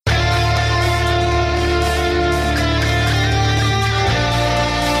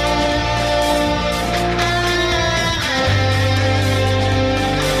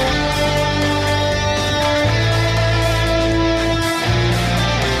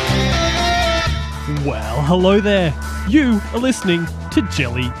Well, hello there. You are listening to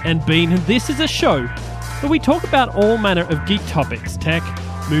Jelly and Bean, and this is a show where we talk about all manner of geek topics, tech,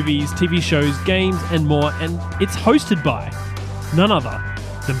 movies, TV shows, games, and more, and it's hosted by none other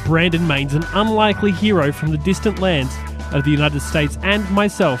than Brandon Maines, an unlikely hero from the distant lands of the United States, and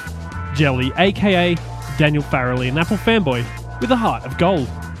myself, Jelly, aka Daniel Farrelly, an Apple fanboy with a heart of gold.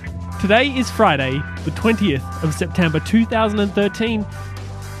 Today is Friday, the 20th of September 2013,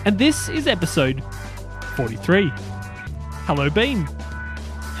 and this is episode 43. Hello, Bean.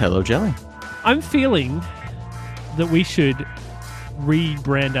 Hello, Jelly. I'm feeling that we should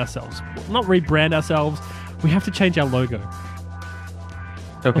rebrand ourselves. Not rebrand ourselves, we have to change our logo. Okay.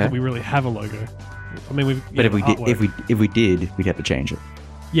 Not that we really have a logo. I mean, But if we did, we'd have to change it.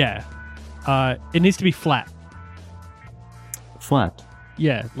 Yeah. It needs to be flat. Flat.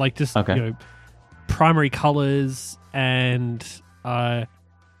 Yeah, like just Okay. primary colors and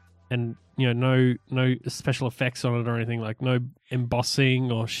no special effects on it or anything, like no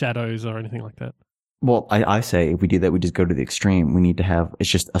embossing or shadows or anything like that. Well, I say if we do that, we just go to the extreme. We need to have it's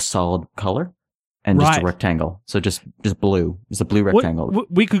just a solid color and just Right. a rectangle. So just blue. Just a blue rectangle.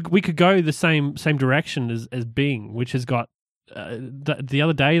 We could go the same direction as Bing, which has got the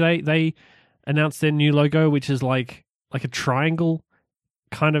other day they announced their new logo, which is like a triangle,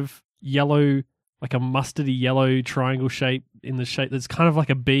 kind of yellow, like a mustardy yellow triangle shape in the shape that's kind of like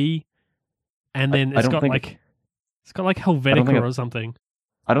a B, and then it's got like Helvetica or something.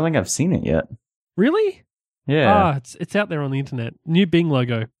 I don't think I've seen it yet. Really? Yeah. It's out there on the internet. New Bing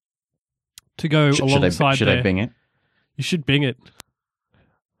logo to go alongside. Should I Bing it? You should Bing it.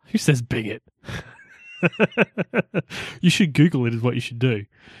 Who says Bing it? You should Google it. Is what you should do.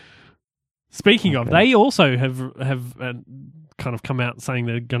 Speaking of, they also have kind of come out saying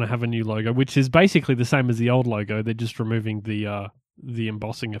they're going to have a new logo, which is basically the same as the old logo. They're just removing the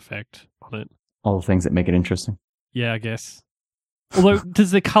embossing effect on it. All the things that make it interesting. Yeah, I guess. Although,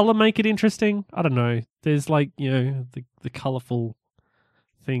 does the color make it interesting? I don't know. There's like, the colorful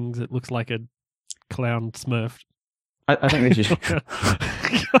things. It looks like a clown Smurf. I think they should.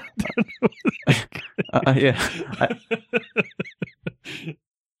 Yeah.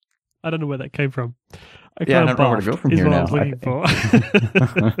 I don't know where that came from. I don't know where to go from here now. I was looking for.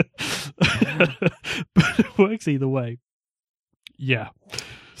 But it works either way. Yeah.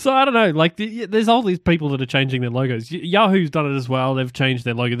 So I don't know. Like, there's all these people that are changing their logos. Yahoo's done it as well. They've changed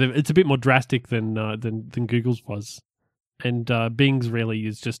their logo. It's a bit more drastic than Google's was, and Bing's really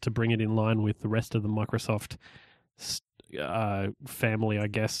is just to bring it in line with the rest of the Microsoft family, I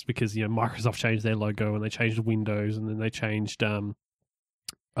guess, because Microsoft changed their logo and they changed Windows and then they changed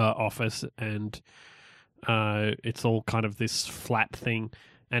Office, and it's all kind of this flat thing.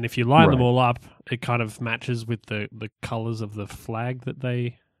 And if you line them all up, it kind of matches with the colors of the flag that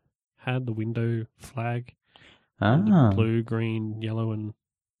they had, the window flag. Blue, green, yellow, and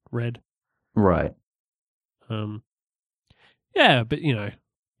red. Right. Yeah, but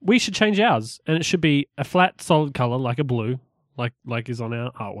we should change ours, and it should be a flat, solid color like a blue, like is on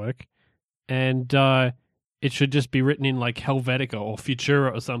our artwork, and it should just be written in like Helvetica or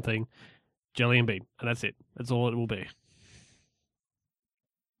Futura or something, Jelly and Bean, and that's it. That's all it will be.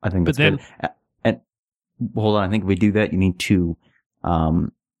 I think that's good. And hold on, I think if we do that, you need to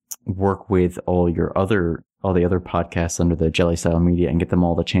work with all the other podcasts under the Jelly Style Media and get them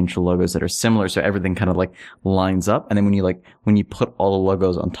all to change the logos that are similar, so everything kind of like lines up. And then when you put all the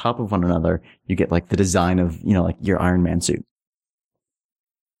logos on top of one another, you get like the design of like your Iron Man suit.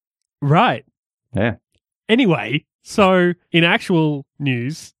 Right. Yeah. Anyway, so in actual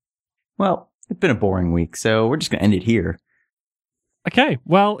news, well, it's been a boring week, so we're just gonna end it here. Okay,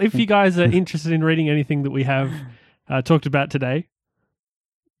 well, if you guys are interested in reading anything that we have talked about today,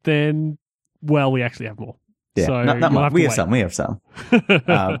 then, well, we actually have more. Yeah, so not much. We have some.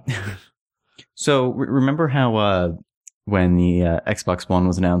 So remember how when the Xbox One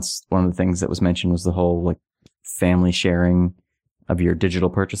was announced, one of the things that was mentioned was the whole like family sharing of your digital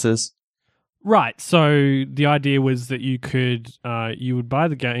purchases? Right. So the idea was that you would buy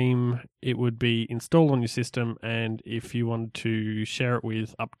the game, it would be installed on your system, and if you wanted to share it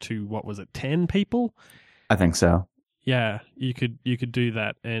with up to, 10 people? I think so. Yeah, you could do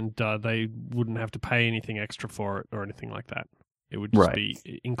that, and they wouldn't have to pay anything extra for it or anything like that. It would just be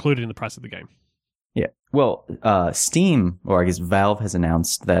included in the price of the game. Yeah. Well, Steam, or I guess Valve, has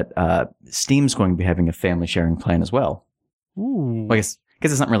announced that Steam's going to be having a family sharing plan as well. Ooh. Well, I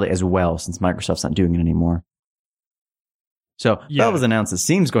guess it's not really as well since Microsoft's not doing it anymore. So Valve has announced that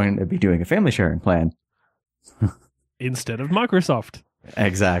Steam's going to be doing a family sharing plan. Instead of Microsoft.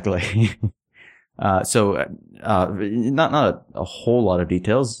 Exactly. Not a whole lot of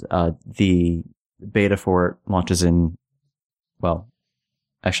details. The beta for it launches in, well,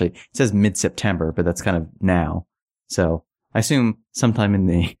 actually, it says mid-September, but that's kind of now. So I assume sometime in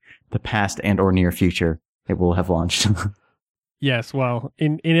the past and or near future, it will have launched. Yes, well,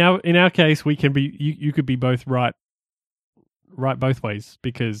 in our case, we can be you could be both right both ways,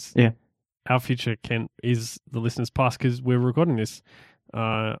 because our future is the listener's past, because we're recording this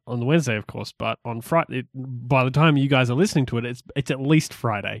on the Wednesday, of course, but on Friday, by the time you guys are listening to it, it's at least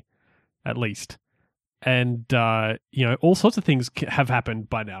Friday, at least, and all sorts of things have happened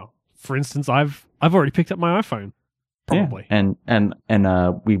by now. For instance, I've already picked up my iPhone, probably, and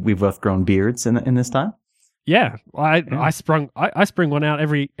we've both grown beards in this time. Yeah, I spring one out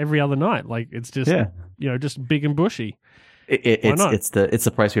every other night. Like, it's just just big and bushy. It's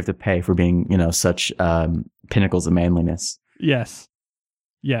the price we have to pay for being such pinnacles of manliness. Yes,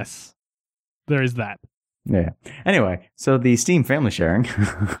 there is that. Yeah. Anyway, so the Steam family sharing.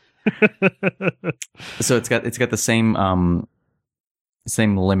 So it's got the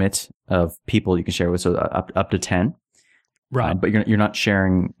same limit of people you can share with, so up to 10. Right. But you're not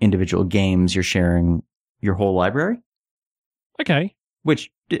sharing individual games. You're sharing your whole library. Okay.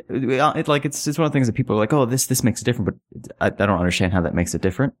 Which it's one of the things that people are like, oh, this makes it different, but I don't understand how that makes it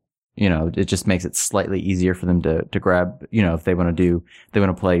different. It just makes it slightly easier for them to grab, if they want to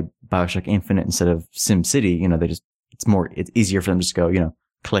play BioShock Infinite instead of SimCity, it's easier for them to just go,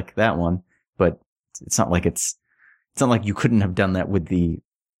 click that one. But it's not like you couldn't have done that with the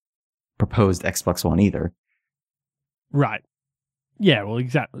proposed Xbox One either. Right. Yeah, well,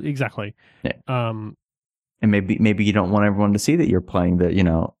 exactly. Yeah. And maybe you don't want everyone to see that you're playing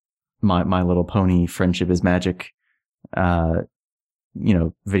the, My Little Pony Friendship is Magic, video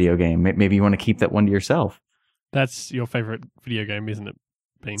game. Maybe you want to keep that one to yourself. That's your favorite video game, isn't it,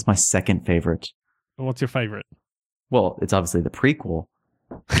 Bean? It's my second favorite. And what's your favorite? Well, it's obviously the prequel.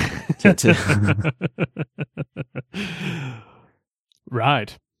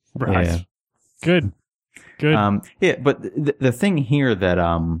 Right. Yeah. Good. But the thing here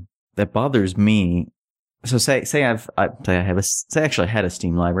that bothers me. So say I actually had a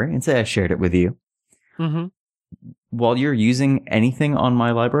Steam library, and say I shared it with you. Mm-hmm. While you're using anything on my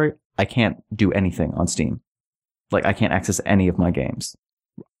library, I can't do anything on Steam. Like, I can't access any of my games.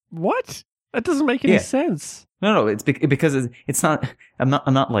 What? That doesn't make any sense. No, it's because it's not. I'm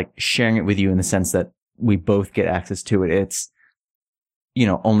not like sharing it with you in the sense that we both get access to it. It's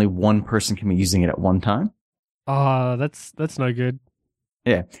only one person can be using it at one time. That's no good.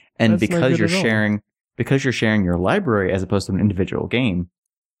 Yeah, and because you're sharing. Because you're sharing your library as opposed to an individual game,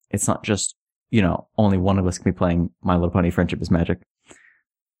 it's not just, only one of us can be playing My Little Pony Friendship is Magic.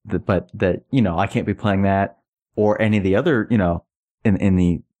 But that, I can't be playing that or any of the other, in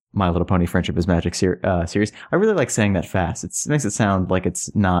the My Little Pony Friendship is Magic series. I really like saying that fast. It makes it sound like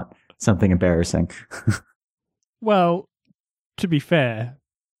it's not something embarrassing. Well, to be fair,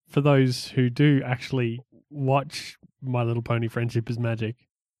 for those who do actually watch My Little Pony Friendship is Magic,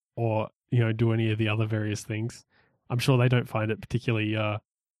 or do any of the other various things, I'm sure they don't find it particularly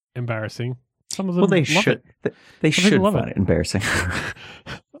embarrassing. Some of them, they should. They should find it embarrassing.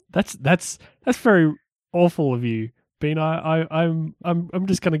 That's very awful of you, Bean. I'm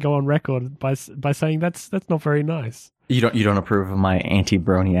just going to go on record by saying that's not very nice. You don't approve of my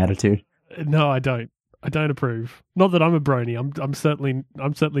anti-brony attitude? No, I don't. I don't approve. Not that I'm a brony. I'm certainly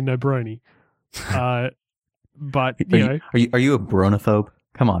no brony. But are you a bronophobe?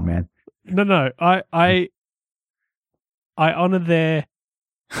 Come on, man. No. I honor their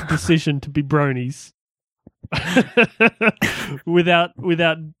decision to be bronies without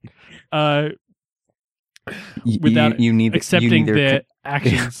accepting their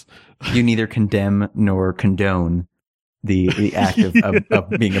actions. You neither condemn nor condone the act of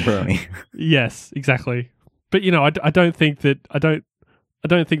being a brony. Yes, exactly. But I don't think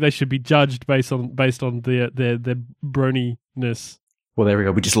they should be judged based on their broniness. Well, there we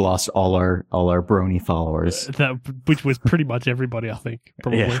go. We just lost all our brony followers. Which was pretty much everybody, I think,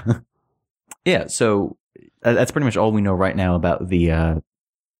 probably. Yeah. So that's pretty much all we know right now about the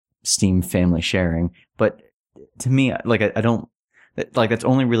Steam family sharing. But to me, like, I don't like, that's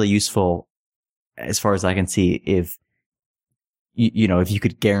only really useful as far as I can see if if you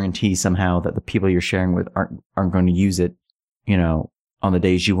could guarantee somehow that the people you're sharing with aren't going to use it, on the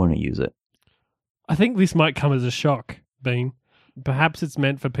days you want to use it. I think this might come as a shock, Bean. Perhaps it's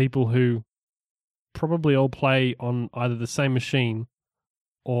meant for people who probably all play on either the same machine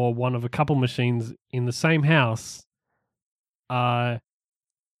or one of a couple machines in the same house, and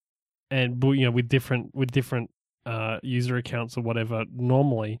with different user accounts or whatever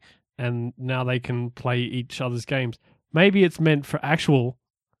normally, and now they can play each other's games. Maybe it's meant for actual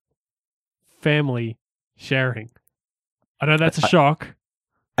family sharing? I know that's a shock.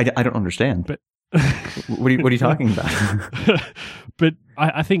 I don't understand. But what are you talking about? But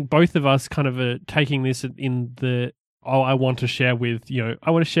I think both of us kind of are taking this in the, I want to share with,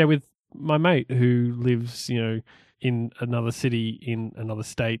 I want to share with my mate who lives, in another city, in another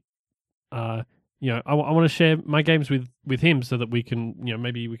state. I want to share my games with him so that we can,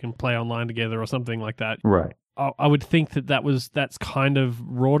 maybe we can play online together or something like that. Right. I would think that's kind of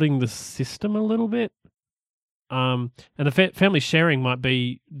rorting the system a little bit. And the family sharing might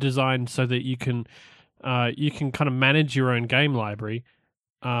be designed so that you can kind of manage your own game library,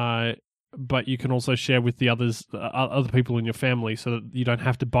 but you can also share with the other people in your family, so that you don't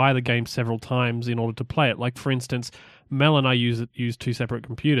have to buy the game several times in order to play it. Like, for instance, Mel and I use two separate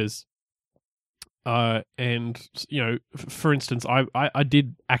computers. And for instance, I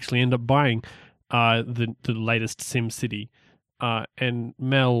did actually end up buying the latest SimCity. And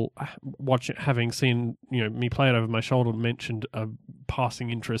Mel, having seen me play it over my shoulder, mentioned a passing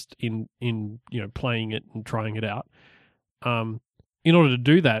interest in playing it and trying it out. In order to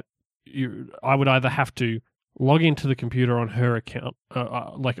do that, I would either have to log into the computer on her account,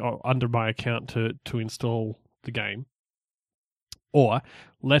 under my account to install the game, or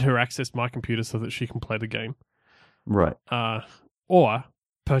let her access my computer so that she can play the game. Right. Or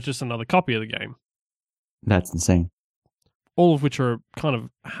purchase another copy of the game. That's insane. All of which are kind of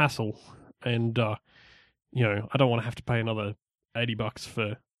hassle, and I don't want to have to pay another $80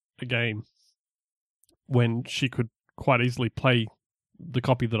 for a game when she could quite easily play the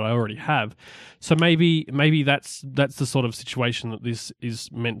copy that I already have. So maybe that's the sort of situation that this is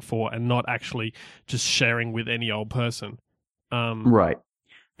meant for, and not actually just sharing with any old person. Right.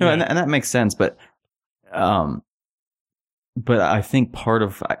 No, yeah. and that makes sense, but I think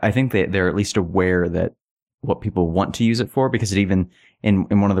I think they're at least aware that what people want to use it for, because it even in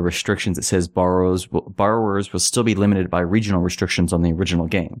one of the restrictions it says borrowers will still be limited by regional restrictions on the original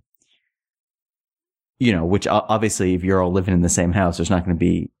game. Which obviously, if you're all living in the same house, there's not going to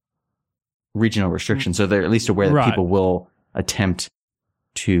be regional restrictions. So they're at least aware that people will attempt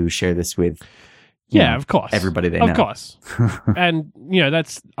to share this with. Of course, everybody they know. Of course, and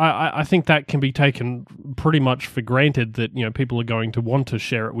that's I think that can be taken pretty much for granted that people are going to want to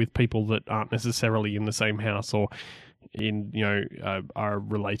share it with people that aren't necessarily in the same house or are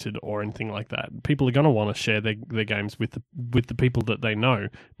related or anything like that. People are going to want to share their games with the people that they know,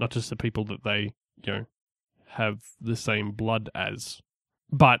 not just the people that they have the same blood as.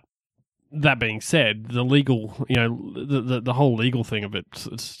 But that being said, the legal the whole legal thing of it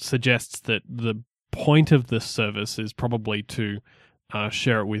suggests that the point of this service is probably to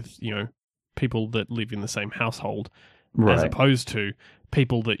share it with people that live in the same household, right, as opposed to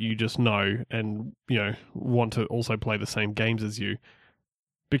people that you just know and want to also play the same games as you.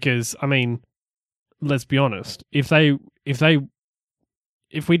 Because let's be honest, if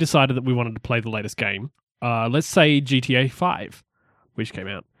we decided that we wanted to play the latest game, let's say GTA 5, which came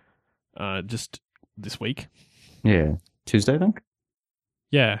out just this week. Yeah, Tuesday, I think.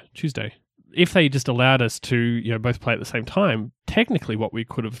 Yeah, Tuesday. If they just allowed us to, both play at the same time, technically what we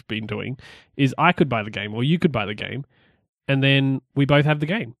could have been doing is I could buy the game or you could buy the game, and then we both have the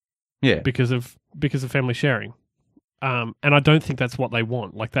game. Yeah. Because of family sharing. And I don't think that's what they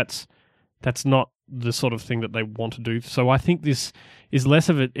want. Like, that's not the sort of thing that they want to do. So I think this is less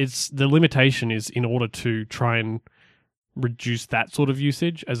of it. It's the limitation is in order to try and reduce that sort of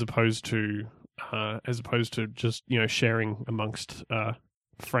usage, as opposed to just sharing amongst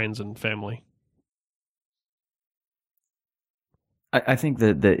friends and family. I think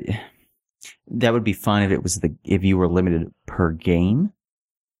that would be fine if it was if you were limited per game,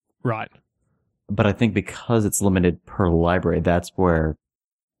 right? But I think because it's limited per library, that's where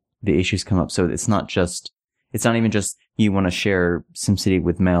the issues come up. So it's not even just you want to share SimCity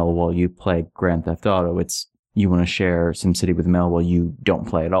with Mel while you play Grand Theft Auto. It's you want to share SimCity with Mel while you don't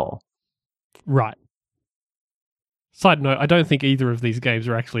play at all. Right. Side note, I don't think either of these games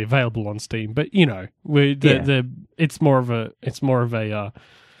are actually available on Steam, but it's more of a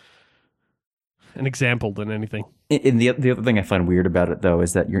an example than anything. And the other thing I find weird about it, though,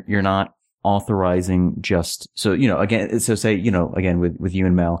 is that you're not authorizing just again with you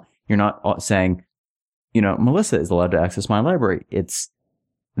and Mel, you're not saying Melissa is allowed to access my library. It's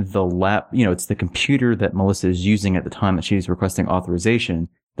it's the computer that Melissa is using at the time that she's requesting authorization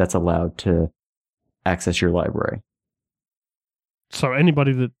that's allowed to access your library. So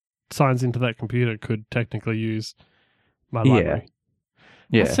anybody that signs into that computer could technically use my library.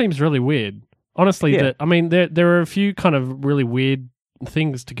 Yeah. That seems really weird. Honestly, yeah. There are a few kind of really weird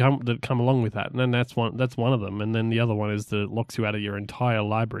things that come along with that, and then that's one of them. And then the other one is that it locks you out of your entire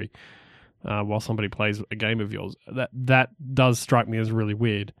library. while somebody plays a game of yours. That does strike me as really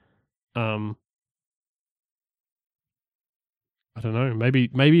weird. I don't know.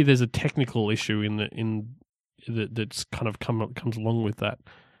 Maybe there's a technical issue that's kind of comes along with that.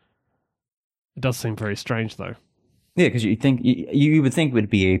 It does seem very strange, though. Yeah, because you would think it would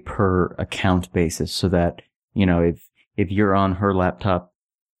be a per account basis, so that if you're on her laptop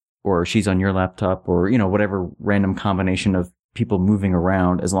or she's on your laptop, or whatever random combination of people moving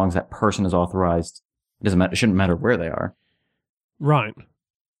around, as long as that person is authorized, it doesn't matter. It shouldn't matter where they are. Right.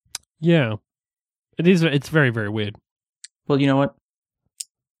 Yeah. It is. It's very, very weird. Well, you know what?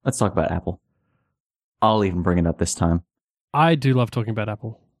 Let's talk about Apple. I'll even bring it up this time. I do love talking about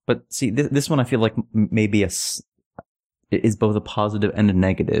Apple. But see, this one I feel like maybe it is both a positive and a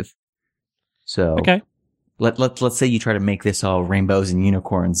negative. So okay, let's say you try to make this all rainbows and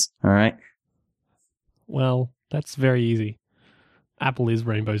unicorns. All right. Well, that's very easy. Apple is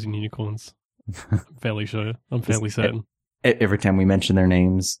rainbows and unicorns. I'm fairly sure. I'm fairly certain. Every time we mention their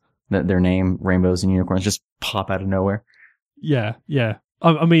names, their name, rainbows and unicorns, just pop out of nowhere. Yeah, yeah.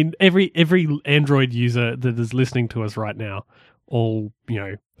 I mean, every Android user that is listening to us right now, all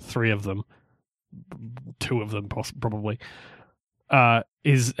 3 of them, 2 of them probably,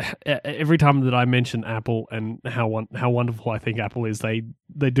 is every time that I mention Apple and how wonderful I think Apple is, they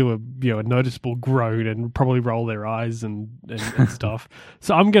do a noticeable groan and probably roll their eyes and stuff.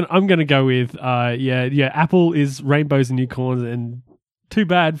 So I'm gonna go with Apple is rainbows and unicorns, and too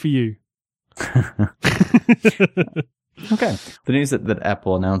bad for you. Okay. The news that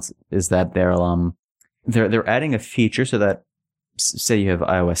Apple announced is that they're adding a feature so that, say you have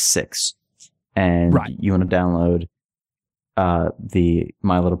iOS 6 and you want to download the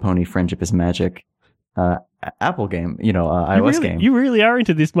My Little Pony Friendship is Magic Apple game, iOS game. You really are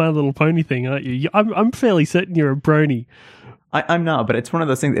into this My Little Pony thing, aren't you? I'm fairly certain you're a brony. I'm not, but it's one of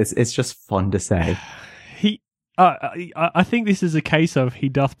those things. It's just fun to say. I think this is a case of he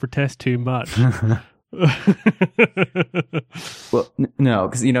doth protest too much. Well, no,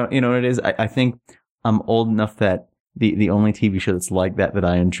 because you know what it is. I think I'm old enough that the only TV show that's like that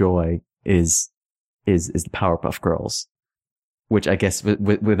I enjoy is the Powerpuff Girls, which I guess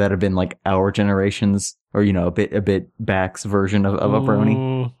would that have been like our generation's, or a bit back's version of a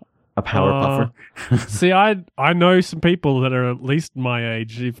brony, a Powerpuffer. See, I know some people that are at least my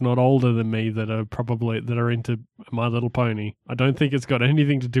age, if not older than me, that are into My Little Pony. I don't think it's got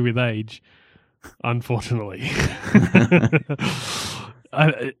anything to do with age. Unfortunately,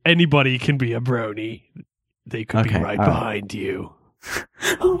 anybody can be a brony. They could be right behind you.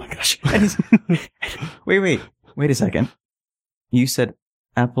 Oh my gosh! Wait a second. You said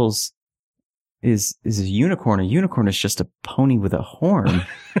Apple's is a unicorn. A unicorn is just a pony with a horn.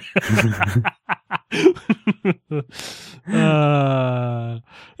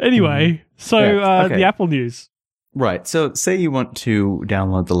 Anyway, so the Apple news. Right. So say you want to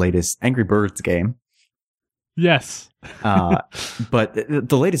download the latest Angry Birds game. Yes. But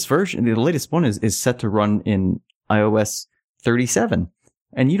the latest version, the latest one is set to run in iOS 37.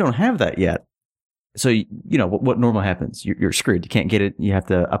 And you don't have that yet. So, what normally happens? You're screwed. You can't get it. You have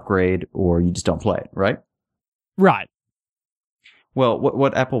to upgrade, or you just don't play it, right? Right. Well,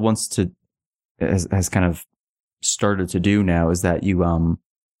 what Apple wants to, has kind of started to do now is that it'll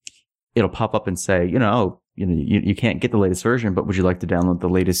pop up and say, you can't get the latest version, but would you like to download the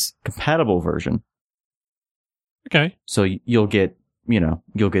latest compatible version? Okay. So you'll get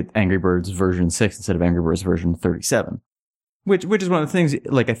Angry Birds version 6 instead of Angry Birds version 37, which is one of the things,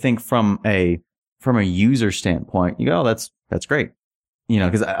 like, I think from a user standpoint, you go, oh, that's great.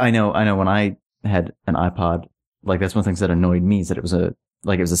 Cause I know when I had an iPod, like, that's one of the things that annoyed me, is that it was a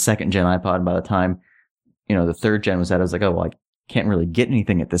 2nd gen iPod. By the time, the 3rd gen was out, I was like, oh, well, I can't really get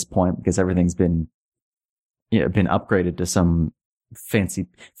anything at this point because everything's been upgraded to some fancy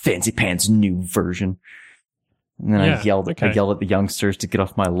pants new version. And then I yelled at the youngsters to get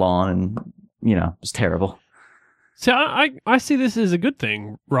off my lawn, and it was terrible. So I see this as a good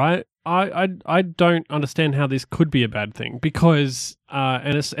thing, right? I don't understand how this could be a bad thing, because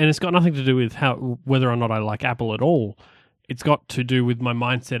and it's got nothing to do with whether or not I like Apple at all. It's got to do with my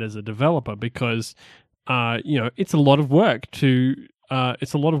mindset as a developer, because it's a lot of work to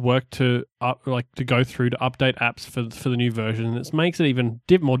to go through to update apps for the new version, and it makes it even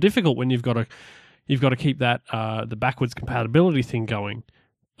more difficult when you've got to keep that the backwards compatibility thing going.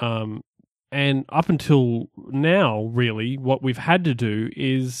 And up until now, really, what we've had to do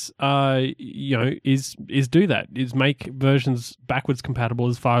is do that, is make versions backwards compatible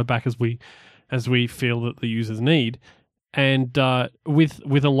as far back as we feel that the users need. And with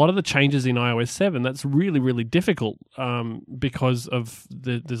a lot of the changes in iOS 7, that's really, really difficult because of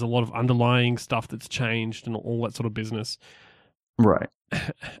there's a lot of underlying stuff that's changed and all that sort of business. Right.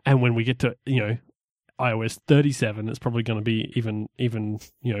 And when we get to, iOS 37, it's probably going to be even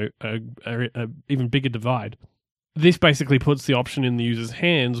a even bigger divide. This basically puts the option in the user's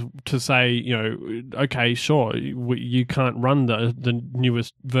hands to say, okay, sure, you can't run the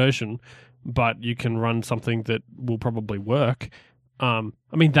newest version, but you can run something that will probably work.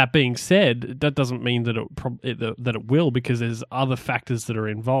 That being said, that doesn't mean that it will, because there's other factors that are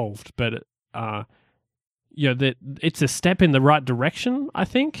involved. But that it's a step in the right direction, I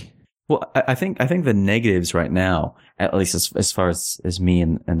think. Well, I think the negatives right now, at least as far as me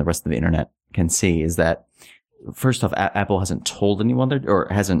and the rest of the internet can see, is that first off, Apple hasn't told anyone or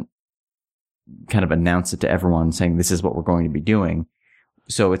hasn't kind of announced it to everyone, saying this is what we're going to be doing.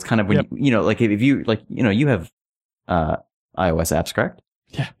 So it's kind of when you have iOS apps, correct?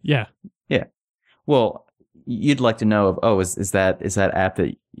 Yeah. Well, you'd like to know is that app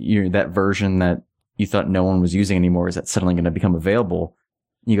that that version that you thought no one was using anymore, is that suddenly going to become available?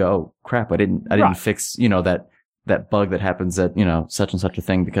 You go, oh crap! I didn't fix that bug that happens at such and such a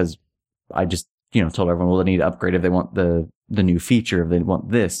thing, because I just told everyone, well, they need to upgrade if they want the new feature, if they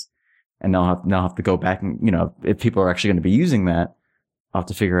want this, and now have to go back and if people are actually going to be using that, I'll have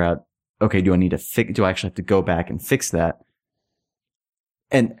to figure out, okay, do I actually have to go back and fix that?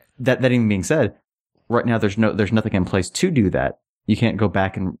 And that even being said, right now there's nothing in place to do that. You can't go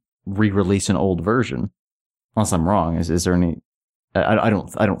back and re-release an old version, unless I'm wrong. Is there any? I don't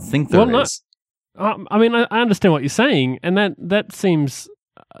think there is. I understand what you're saying, and that seems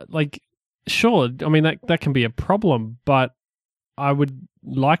like, sure. That can be a problem, but I would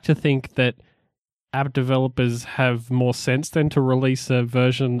like to think that app developers have more sense than to release a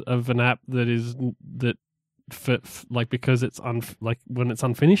version of an app because it's when it's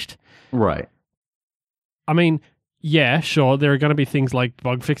unfinished. Right. Yeah, sure. There are going to be things like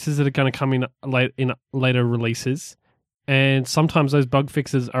bug fixes that are going to come in later releases, and sometimes those bug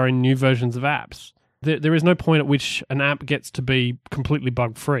fixes are in new versions of apps. There is no point at which an app gets to be completely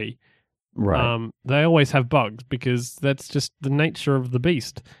bug free. Right. They always have bugs, because that's just the nature of the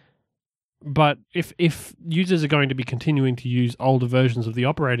beast. But if users are going to be continuing to use older versions of the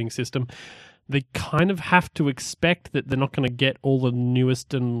operating system, they kind of have to expect that they're not going to get all the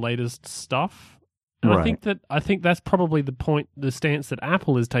newest and latest stuff. And right. I think that's probably the stance that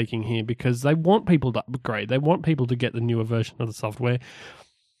Apple is taking here, because they want people to upgrade. They want people to get the newer version of the software,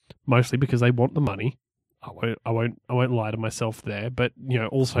 mostly because they want the money. I won't lie to myself there, but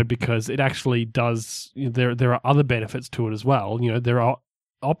also because it actually does. There are other benefits to it as well. There are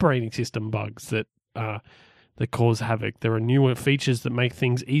operating system bugs that cause havoc. There are newer features that make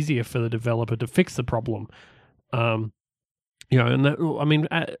things easier for the developer to fix the problem. And that,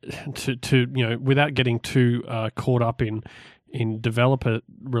 without getting too caught up in developer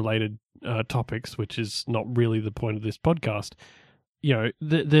related topics, which is not really the point of this podcast.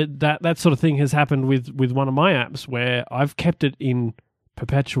 That sort of thing has happened with one of my apps, where I've kept it in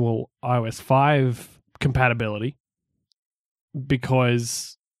perpetual iOS 5 compatibility,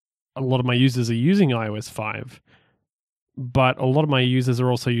 because a lot of my users are using iOS 5, but a lot of my users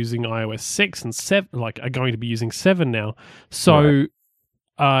are also using iOS 6 and 7, are going to be using 7 now. So,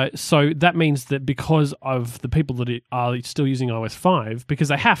 so that means that because of the people that are still using iOS 5, because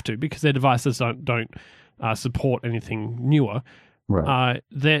they have to, because their devices don't support anything newer. Right.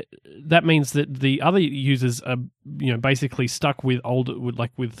 That means that the other users are, basically stuck with older,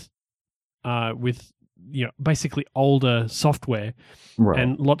 basically older software, right.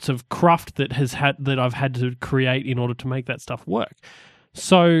 and lots of cruft that I've had to create in order to make that stuff work.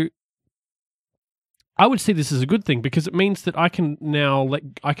 So I would see this as a good thing, because it means that I can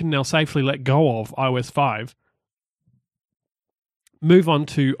now safely let go of iOS 5, move on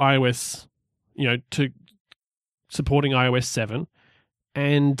to iOS, to supporting iOS 7,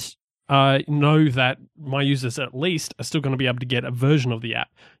 and know that my users at least are still going to be able to get a version of the app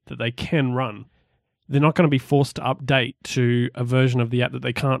that they can run. They're not going to be forced to update to a version of the app that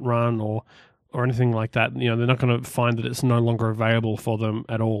they can't run or anything like that. They're not going to find that it's no longer available for them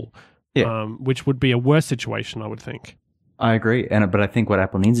at all. Yeah. Which would be a worse situation, I would think. I agree. But I think what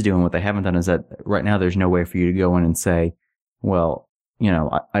Apple needs to do, and what they haven't done, is that right now there's no way for you to go in and say, well,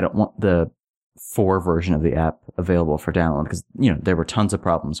 I don't want the 4 version of the app available for download, because, there were tons of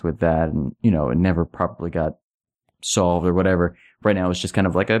problems with that, and, it never probably got solved or whatever. Right now it's just kind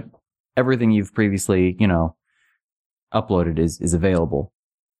of like everything you've previously, uploaded is available,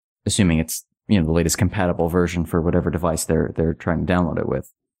 assuming it's, the latest compatible version for whatever device they're trying to download it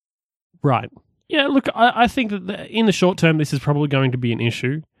with. Right. Yeah, look, I think that in the short term, this is probably going to be an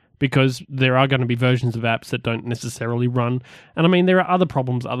issue because there are going to be versions of apps that don't necessarily run. And I mean, there are other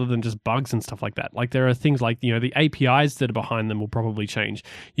problems other than just bugs and stuff like that. Like there are things like, the APIs that are behind them will probably change.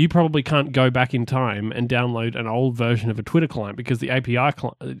 You probably can't go back in time and download an old version of a Twitter client because the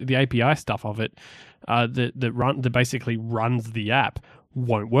API stuff of it that basically runs the app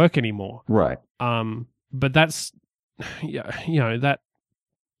won't work anymore. Right. But that's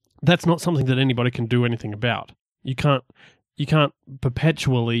that's not something that anybody can do anything about. You can't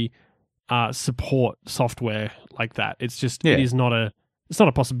perpetually support software like that. It's just it's not a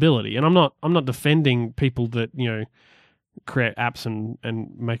possibility. And I'm not defending people that create apps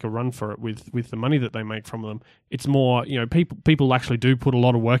and make a run for it with the money that they make from them. It's more people actually do put a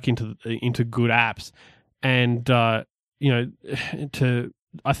lot of work into good apps, and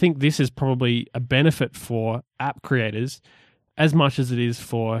I think this is probably a benefit for app creators as much as it is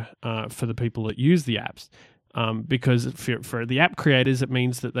for the people that use the apps. Because for the app creators, it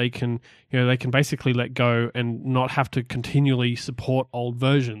means that they can basically let go and not have to continually support old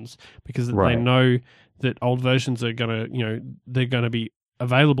versions because they know that old versions are they're gonna be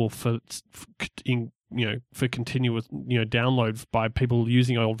available for continuous download by people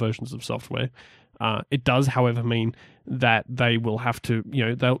using old versions of software. It does, however, mean that they will have to,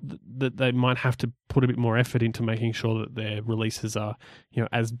 they might have to put a bit more effort into making sure that their releases are,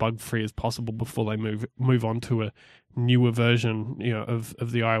 as bug-free as possible before they move on to a newer version, of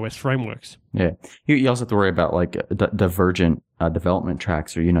the iOS frameworks. Yeah, you also have to worry about like divergent development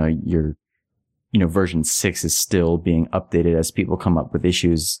tracks, or your version 6 is still being updated as people come up with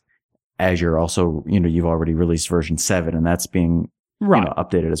issues. As you're also, you've already released version 7, and that's being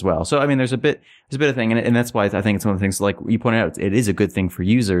updated as well. So, I mean, there's a bit of thing, and that's why I think it's one of the things, like you pointed out, it is a good thing for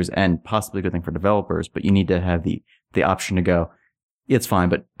users and possibly a good thing for developers, but you need to have the option to go, it's fine,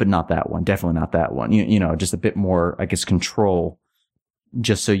 but not that one. Definitely not that one. Just a bit more, I guess, control,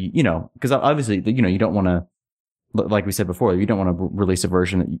 just so because obviously, you don't want to, like we said before, you don't want to release a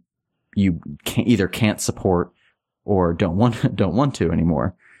version that you can't support or don't want to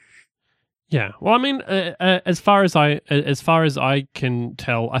anymore. Yeah, well, I mean, as far as I can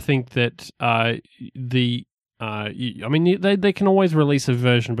tell, I think that they can always release a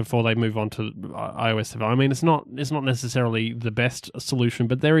version before they move on to iOS 7. I mean, it's not necessarily the best solution,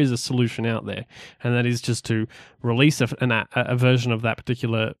 but there is a solution out there, and that is just to release a version of that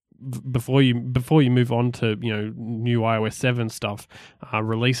particular before you move on to new iOS 7 stuff.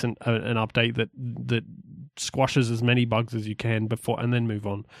 Release an update that squashes as many bugs as you can before, and then move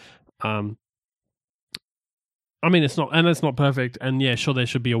on. I mean, it's not perfect, and yeah, sure, there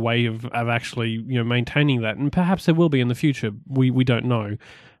should be a way of actually maintaining that, and perhaps there will be in the future. We don't know.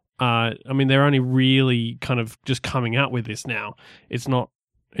 I mean, they're only really kind of just coming out with this now. It's not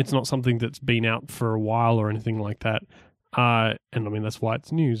something that's been out for a while or anything like that. And I mean, that's why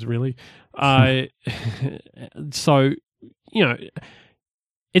it's news, really. So there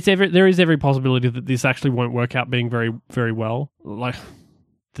is every possibility that this actually won't work out being very, very well. Like,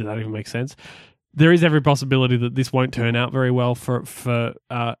 did that even make sense? There is every possibility that this won't turn out very well for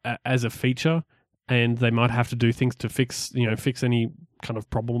as a feature, and they might have to do things to fix any kind of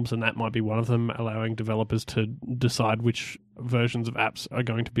problems, and that might be one of them, allowing developers to decide which versions of apps are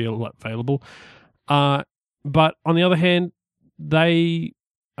going to be available. But on the other hand, they,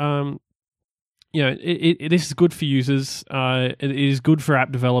 this is good for users. It is good for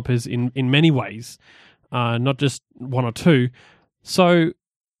app developers in many ways, not just one or two. So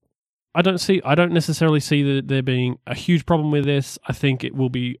I don't necessarily see there being a huge problem with this. I think it will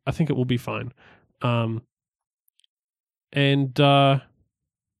be fine. Yeah,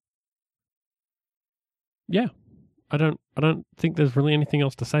 I don't think there's really anything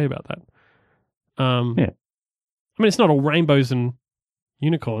else to say about that. Yeah. I mean, it's not all rainbows and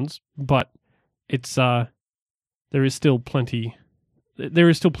unicorns, but it's there is still plenty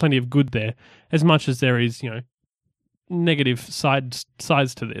of good there, as much as there is negative sides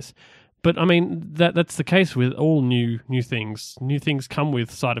to this. But I mean, that's the case with all new things. New things come with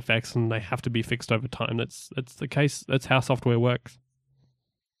side effects, and they have to be fixed over time. That's the case. That's how software works.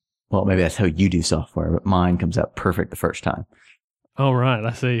 Well, maybe that's how you do software, but mine comes out perfect the first time. Oh, right.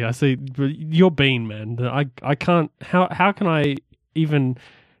 I see. You're Bean, man. I can't. How can I even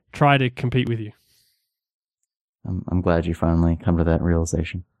try to compete with you? I'm glad you finally come to that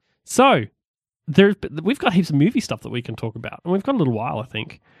realization. So, we've got heaps of movie stuff that we can talk about, and we've got a little while, I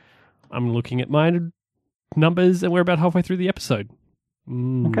think. I'm looking at my numbers, and we're about halfway through the episode.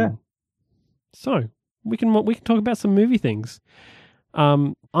 Okay. So we can talk about some movie things.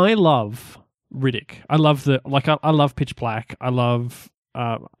 I love Riddick. I love I love Pitch Black. I love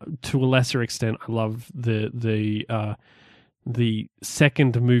to a lesser extent, I love the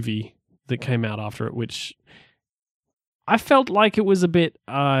second movie that came out after it, which I felt like it was a bit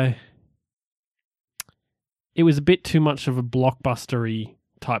too much of a blockbustery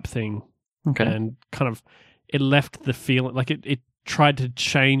type thing. Okay. And kind of, it left the feeling, like it tried to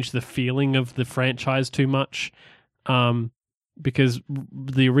change the feeling of the franchise too much. Because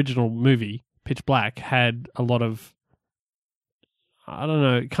the original movie, Pitch Black, had a lot of, I don't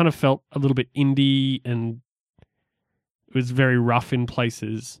know, it kind of felt a little bit indie and it was very rough in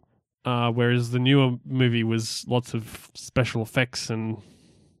places. Whereas the newer movie was lots of special effects and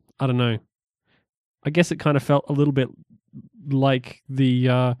I don't know. I guess it kind of felt a little bit like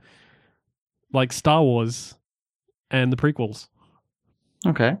the like Star Wars and the prequels.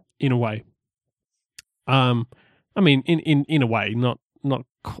 Okay. In a way. I mean, in a way, not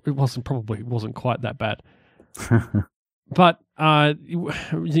it wasn't quite that bad. But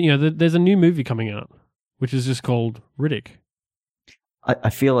there's a new movie coming out, which is just called Riddick. I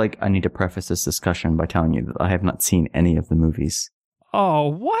feel like I need to preface this discussion by telling you that I have not seen any of the movies. Oh,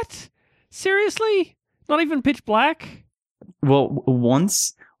 what? Seriously? Not even Pitch Black? Well,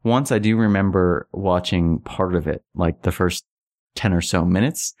 once I do remember watching part of it, like the first 10 or so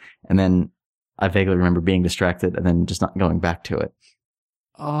minutes, and then I vaguely remember being distracted and then just not going back to it.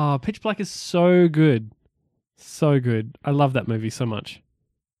 Oh, Pitch Black is so good. So good. I love that movie so much.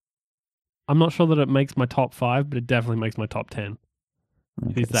 I'm not sure that it makes my top 5, but it definitely makes my top 10.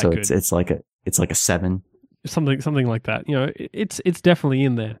 Okay. It is that so good. It's like a 7. Something like that. You know, it's definitely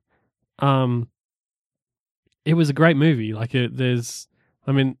in there. It was a great movie. Like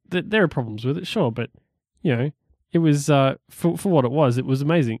there are problems with it, sure, but you know, it was for what it was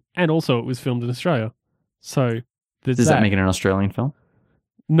amazing, and also it was filmed in Australia. So does that make it an Australian film?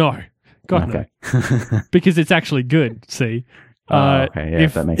 No, God no, because it's actually good. See, okay, yeah,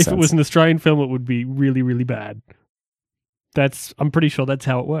 that makes sense. If it was an Australian film, it would be really, really bad. I'm pretty sure that's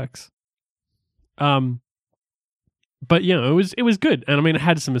how it works. But you know, it was good, and I mean, it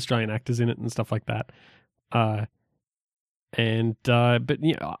had some Australian actors in it and stuff like that. But you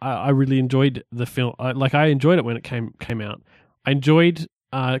know, I really enjoyed the film. I enjoyed it when it came out. I enjoyed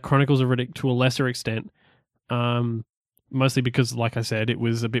Chronicles of Riddick to a lesser extent, mostly because, like I said, it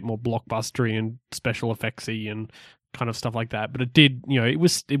was a bit more blockbustery and special effectsy and kind of stuff like that. But it did, you know, it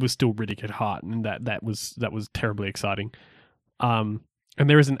was still Riddick at heart, and that was terribly exciting. And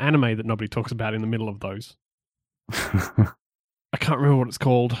there is an anime that nobody talks about in the middle of those. I can't remember what it's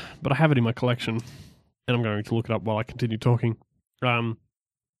called, but I have it in my collection, and I'm going to look it up while I continue talking.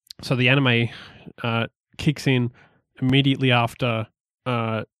 So the anime kicks in immediately after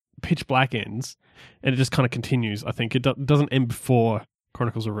Pitch Black ends, and it just kind of continues. I think it doesn't end before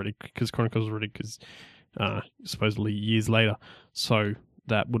Chronicles of Riddick, because Chronicles of Riddick is supposedly years later, so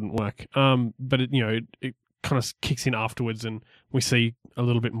that wouldn't work. But it kind of kicks in afterwards, and we see a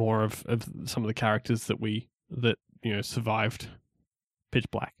little bit more of some of the characters that survived Pitch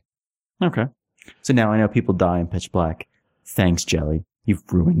Black. Okay. So now I know people die in Pitch Black. Thanks, Jelly. You've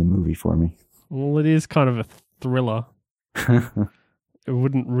ruined the movie for me. Well, it is kind of a thriller. It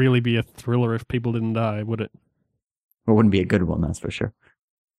wouldn't really be a thriller if people didn't die, would it? It wouldn't be a good one, that's for sure.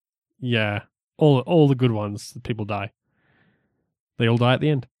 Yeah. All the good ones, the people die. They all die at the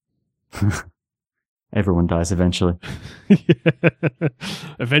end. Everyone dies eventually. Yeah.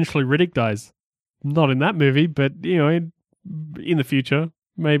 Eventually Riddick dies. Not in that movie, but, you know, in the future.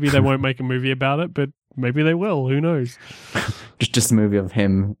 Maybe they won't make a movie about it, but maybe they will. Who knows? just a movie of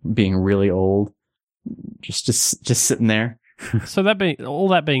him being really old. Just sitting there. So all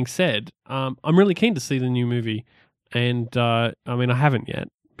that being said, I'm really keen to see the new movie. And, I haven't yet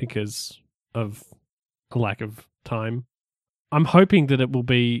because of a lack of time. I'm hoping that it will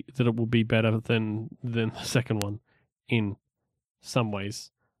be better than the second one in some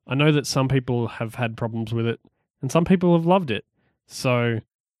ways. I know that some people have had problems with it, and some people have loved it. So,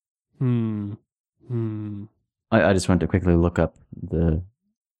 I just want to quickly look up the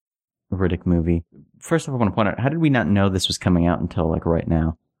Riddick movie. First of all, I want to point out, how did we not know this was coming out until like right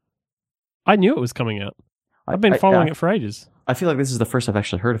now? I knew it was coming out. I've been following it for ages. I feel like this is the first I've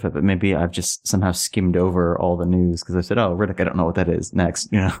actually heard of it, but maybe I've just somehow skimmed over all the news because I said, "Oh, Riddick, I don't know what that is."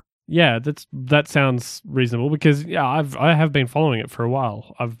 Next, you know. Yeah, that sounds reasonable because I have been following it for a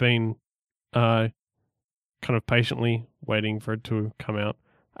while. I've been kind of patiently waiting for it to come out.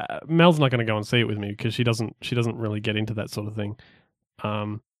 Mel's not going to go and see it with me because she doesn't really get into that sort of thing.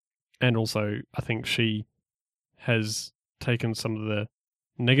 And also I think she has taken some of the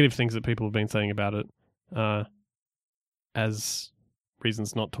negative things that people have been saying about it as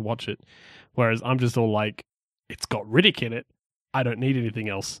reasons not to watch it. Whereas I'm just all like, it's got Riddick in it. I don't need anything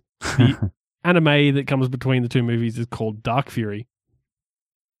else. The anime that comes between the two movies is called Dark Fury.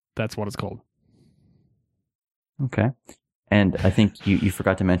 That's what it's called. Okay. And I think you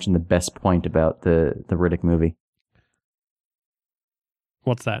forgot to mention the best point about the Riddick movie.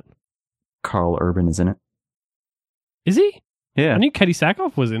 What's that? Carl Urban is in it. Is he? Yeah. I knew Katie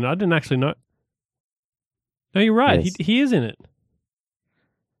Sackhoff was in it. I didn't actually know. No, you're right. Yes. He is in it.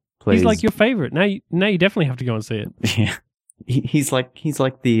 Plays, He's like your favorite. Now you definitely have to go and see it. Yeah. He's like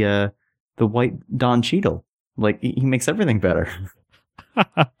the white Don Cheadle. Like he makes everything better.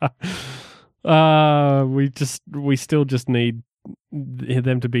 We still just need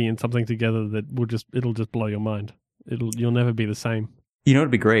them to be in something together that it'll just blow your mind. You'll never be the same. You know,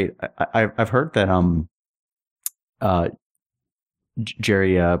 it'd be great. I've heard that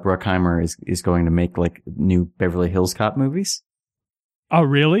Jerry Bruckheimer is going to make like new Beverly Hills Cop movies. Oh,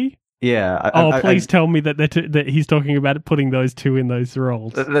 really? Yeah. Please tell me that he's talking about putting those two in those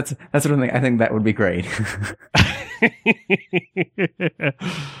roles. That's what I'm thinking. I think that would be great.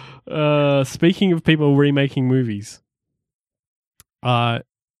 Speaking of people remaking movies,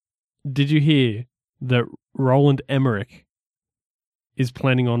 did you hear that Roland Emmerich is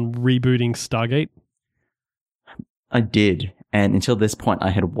planning on rebooting Stargate? I did, and until this point, I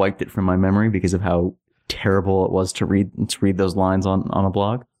had wiped it from my memory because of how terrible it was to read those lines on a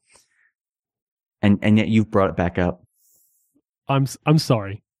blog. And yet you've brought it back up. I'm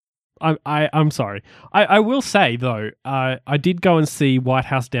sorry. I'm sorry. I will say though, I did go and see White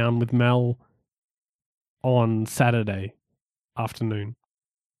House Down with Mel on Saturday afternoon,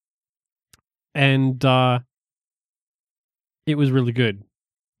 and it was really good,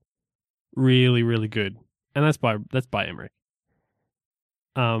 really, really good, and that's by Emmerich.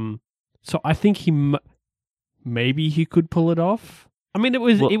 So I think maybe he could pull it off. I mean, it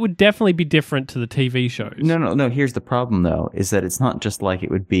would definitely be different to the TV shows. No. Here's the problem, though, is that it's not just like it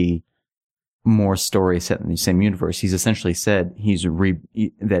would be more stories set in the same universe. He's essentially said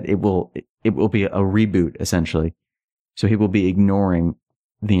that it will be a reboot, essentially. So he will be ignoring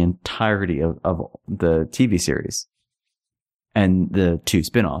the entirety of the TV series and the two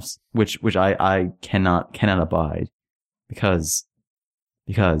spin-offs, which I cannot abide because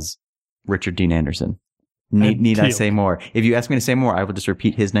Richard Dean Anderson. Need I say more? If you ask me to say more, I will just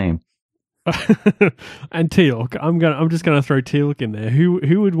repeat his name. And Teal'c. I'm just gonna throw Teal'c in there.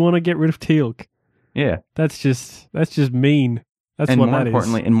 Who would want to get rid of Teal'c? Yeah, that's just mean. That's and what more that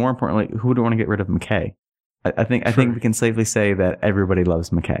importantly, is. And more importantly, who would want to get rid of McKay? I think we can safely say that everybody loves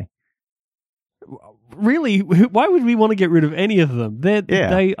McKay. Really, why would we want to get rid of any of them?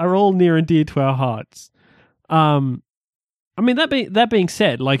 They are all near and dear to our hearts. I mean, that being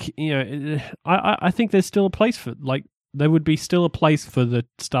said, like, you know, I think there's still a place for, like, there would be still a place for the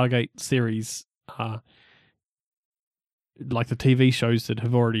Stargate series, like the TV shows that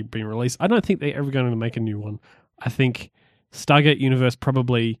have already been released. I don't think they're ever going to make a new one. I think Stargate Universe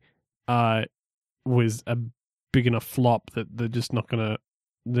probably was a big enough flop that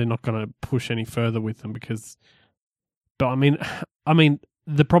they're not gonna push any further with them because. But I mean,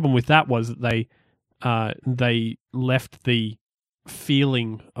 the problem with that was that they left the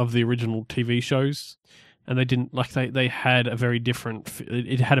feeling of the original TV shows, and they didn't they had a very different.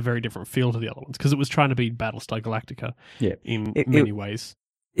 It had a very different feel to the other ones because it was trying to be Battlestar Galactica. Yeah, in many ways.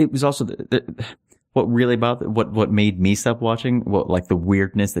 It was also what really bothered what made me stop watching. What like the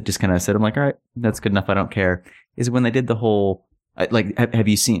weirdness that just kind of said, I'm like, all right, that's good enough. I don't care. Is when they did the whole. Like, have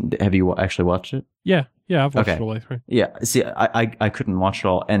you actually watched it? Yeah, I've watched it all the way through. Yeah, see, I couldn't watch it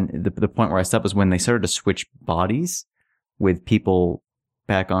all, and the point where I stopped was when they started to switch bodies with people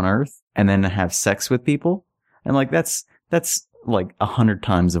back on Earth, and then have sex with people, and like that's like 100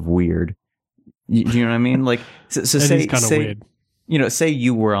 times of weird. You know what I mean? Like, so say weird. You know, say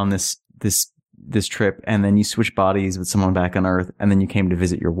you were on this trip, and then you switch bodies with someone back on Earth, and then you came to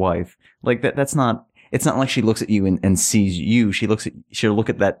visit your wife. Like that's not. It's not like she looks at you and sees you. She'll look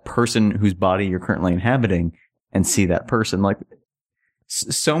at that person whose body you're currently inhabiting and see that person. Like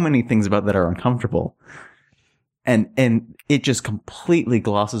so many things about that are uncomfortable. And it just completely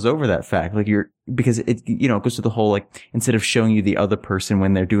glosses over that fact. Like because it, you know, it goes to the whole, like, instead of showing you the other person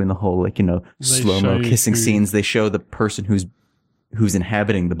when they're doing the whole, like, you know, slow-mo kissing scenes, they show the person who's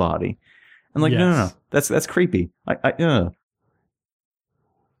inhabiting the body. I'm like, no. That's creepy.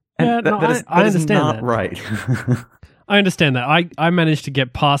 And I understand that. Not right. I understand that. I managed to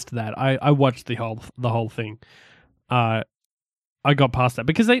get past that. I watched the whole thing. I got past that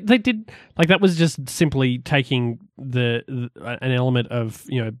because they did, like, that was just simply taking an element of,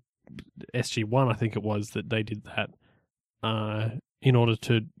 you know, SG-1, I think it was, that they did that in order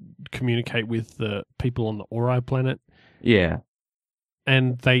to communicate with the people on the Ori planet. Yeah.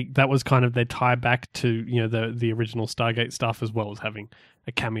 and that was kind of their tie back to, you know, the original Stargate stuff, as well as having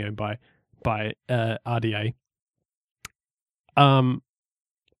a cameo by RDA.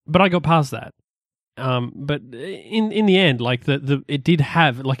 But I got past that. But in the end, like it did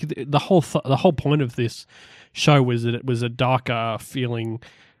have, like, the whole point of this show was that it was a darker feeling,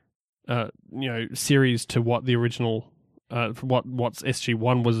 series to what the original, what's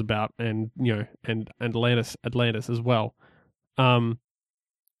SG-1 was about, and, you know, and Atlantis as well.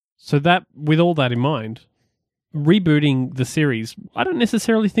 So that, with all that in mind, rebooting the series, I don't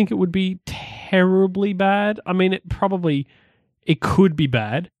necessarily think it would be terribly bad. I mean, it could be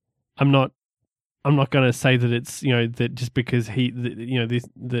bad. I'm not going to say that it's, you know, that just because Emmerich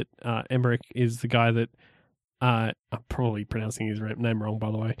is the guy that, I'm probably pronouncing his name wrong,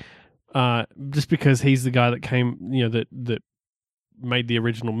 by the way. Just because he's the guy that came, you know, that made the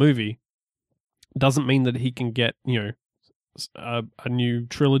original movie, doesn't mean that he can get, you know, a new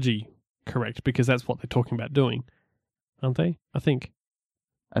trilogy correct, because that's what they're talking about doing, aren't they? I think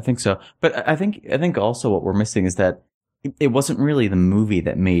so. But I think also what we're missing is that it wasn't really the movie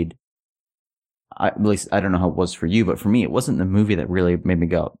that made, at least I don't know how it was for you, but for me, it wasn't the movie that really made me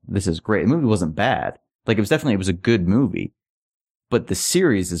go, this is great. The movie wasn't bad. Like, it was a good movie, but the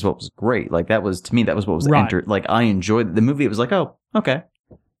series is what was great. Like, that was what was right. Like, I enjoyed the movie. It was like, oh, okay.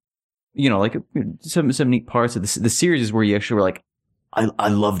 You know, like, some neat parts of the series is where you actually were like, I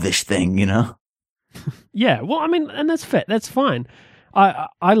love this thing, you know? Yeah, well, I mean, and that's fair. That's fine.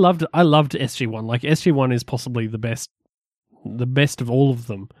 I loved SG-1. Like, SG-1 is possibly the best of all of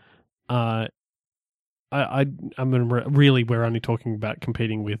them. I mean, really, we're only talking about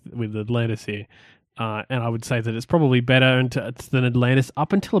competing with Atlantis here, and I would say that it's probably better than Atlantis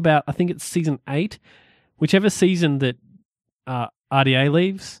up until about, I think it's season 8, whichever season that RDA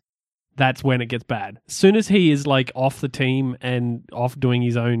leaves. That's when it gets bad. As soon as he is, like, off the team and off doing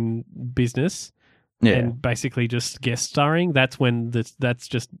his own business, and basically just guest starring, that's when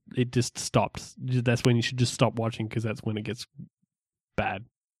it just stopped. That's when you should just stop watching, because that's when it gets bad.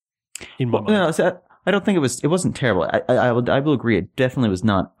 In my mind. No, so I don't think it wasn't terrible. I will agree, it definitely was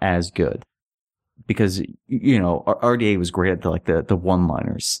not as good, because, you know, RDA was great at the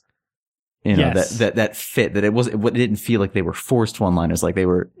one-liners. You know, yes. that fit, that it didn't feel like they were forced one-liners, like they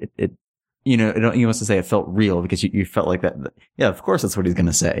were, you know, you must say it felt real, because you felt like that. Yeah, of course that's what he's going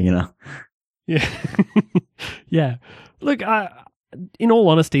to say, you know? Yeah. Yeah. Look, in all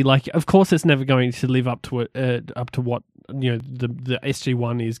honesty, like, of course it's never going to live up to what, you know, the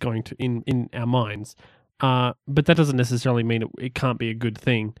SG-1 is going to in our minds. But that doesn't necessarily mean it can't be a good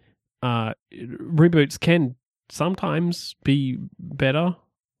thing. Reboots can sometimes be better.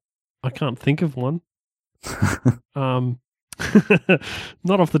 I can't think of one. Not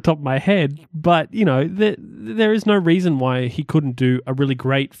off the top of my head, but, you know, there is no reason why he couldn't do a really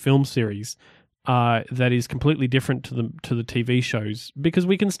great film series that is completely different to the TV shows, because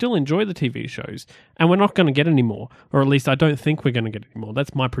we can still enjoy the TV shows, and we're not going to get any more, or at least I don't think we're going to get any more.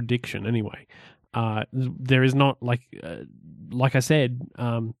 That's my prediction anyway. There is not, like I said,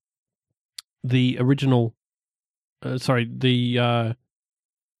 the original, the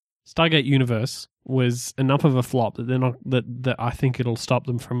Stargate universe was enough of a flop that I think it'll stop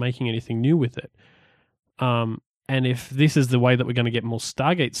them from making anything new with it. And if this is the way that we're going to get more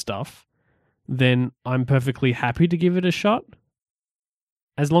Stargate stuff, then I'm perfectly happy to give it a shot,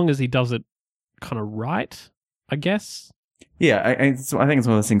 as long as he does it kind of right, I guess. Yeah, I think it's one of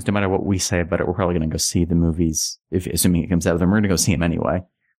those things. No matter what we say about it, we're probably going to go see the movies. Assuming it comes out of them, we're going to go see them anyway,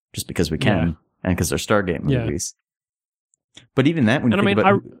 just because we can, and because they're Stargate movies. Yeah. But even that, when you think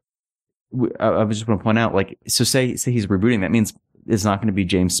about, I was just going to point out, like, so say he's rebooting, that means it's not going to be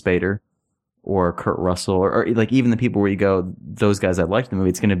James Spader or Kurt Russell or like even the people where you go, those guys I liked the movie.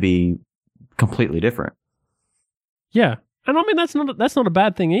 It's going to be completely different. Yeah, and I mean that's not a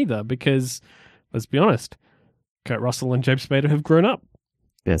bad thing either, because let's be honest, Kurt Russell and James Spader have grown up.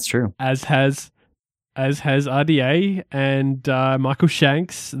 That's true. As has RDA and Michael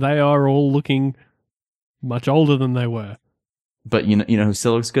Shanks. They are all looking much older than they were. But you know who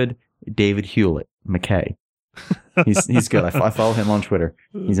still looks good? David Hewlett McKay. He's good. I follow him on Twitter.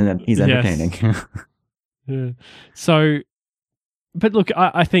 He's entertaining. Yes. Yeah. So, but look,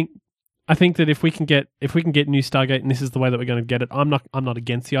 I think that if we can get new Stargate, and this is the way that we're going to get it, I'm not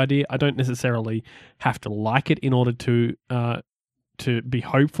against the idea. I don't necessarily have to like it in order to be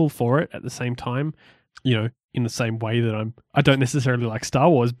hopeful for it. At the same time, you know, in the same way that I don't necessarily like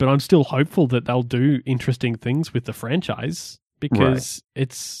Star Wars, but I'm still hopeful that they'll do interesting things with the franchise, because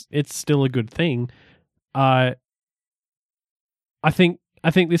it's still a good thing. I think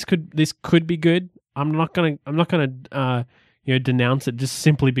this could be good. I'm not gonna denounce it just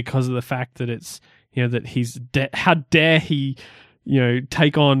simply because of the fact that it's, that he's how dare he,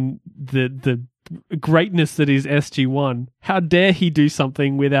 take on the greatness that is SG-1. How dare he do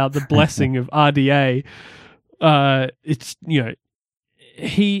something without the blessing of RDA? It's,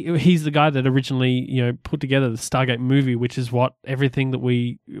 he's the guy that originally, put together the Stargate movie, which is what everything that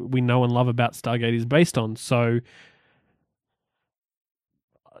we know and love about Stargate is based on. So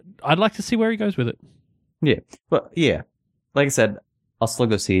I'd like to see where he goes with it. Yeah. But yeah, like I said, I'll still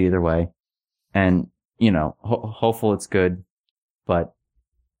go see it either way. And, hopeful it's good, but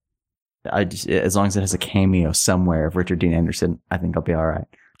as long as it has a cameo somewhere of Richard Dean Anderson, I think I'll be all right.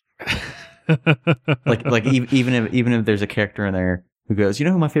 even if there's a character in there who goes,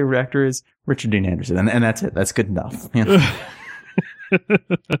 who my favorite actor is? Richard Dean Anderson. And that's it. That's good enough.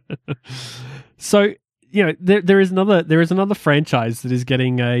 So, there is another franchise that is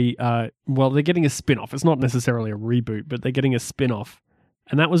getting they're getting a spin-off. It's not necessarily a reboot, but they're getting a spin-off.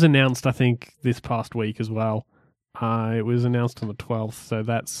 And that was announced, I think, this past week as well. It was announced on the 12th, so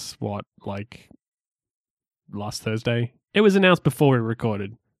that's last Thursday? It was announced before we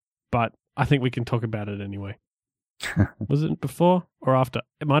recorded, but I think we can talk about it anyway. Was it before or after?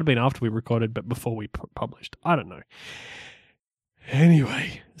 It might have been after we recorded, but before we published. I don't know.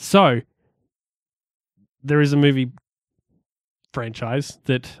 Anyway, so there is a movie franchise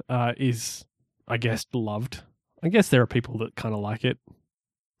that is, I guess, loved. I guess there are people that kind of like it.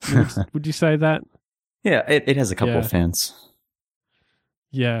 Would you say that? Yeah, it has a couple of fans.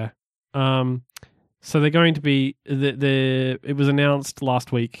 Yeah. So they're going to be it was announced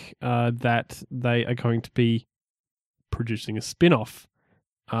last week that they are going to be producing a spin-off.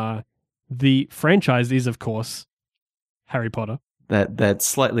 The franchise is, of course, Harry Potter. That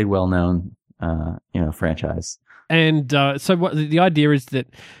slightly well-known franchise. And so what the idea is that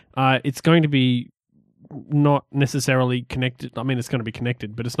it's going to be not necessarily connected. I mean, it's going to be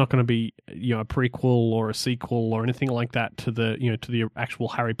connected, but it's not going to be a prequel or a sequel or anything like that to the to the actual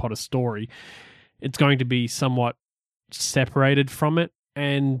Harry Potter story. It's going to be somewhat separated from it,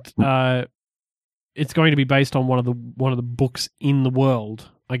 and it's going to be based on one of the books in the world,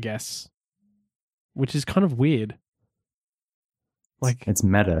 I guess, which is kind of weird. It's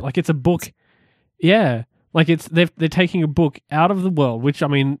meta. It's a book, yeah. They're taking a book out of the world, which I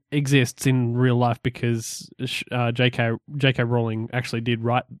mean exists in real life because J.K. Rowling actually did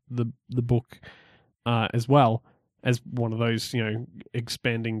write the book as well as one of those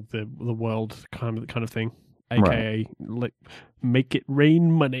expanding the world kind of thing, aka make it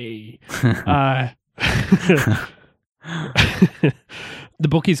rain money. The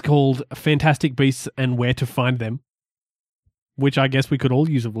book is called Fantastic Beasts and Where to Find Them, which I guess we could all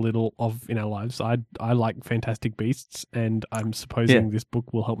use a little of in our lives. I like Fantastic Beasts, and I'm supposing this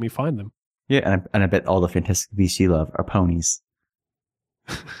book will help me find them. Yeah, and I bet all the Fantastic Beasts you love are ponies.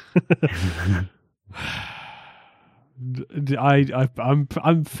 I'm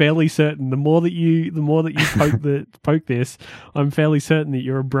fairly certain. The more that you poke this, I'm fairly certain that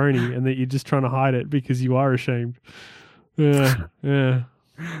you're a brony and that you're just trying to hide it because you are ashamed. Yeah. The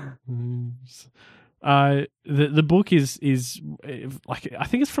book is I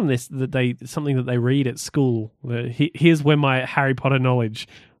think it's from something that they read at school. Here's where my Harry Potter knowledge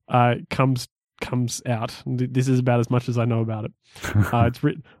comes out. This is about as much as I know about it. It's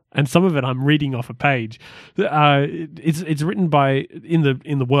written, and some of it I'm reading off a page. It's written by in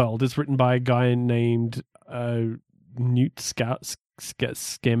the world. It's written by a guy named Newt Scamander.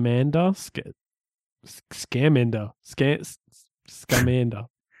 Scamander.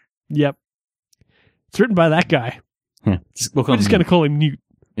 Yep. It's written by that guy. Yeah, we're just going to call him Newt.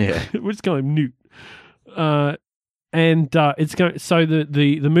 Yeah, we're just calling him Newt. It's going. So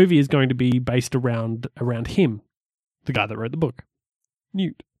the movie is going to be based around him, the guy that wrote the book,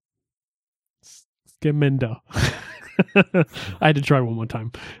 Newt Scamander. I had to try one more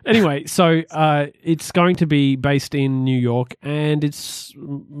time. Anyway, so it's going to be based in New York, and it's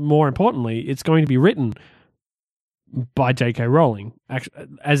more importantly, it's going to be written by J.K. Rowling,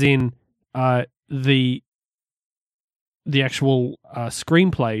 as in the actual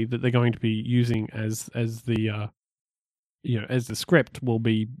screenplay that they're going to be using as the script will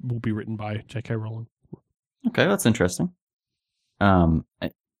be written by J.K. Rowling. Okay, that's interesting.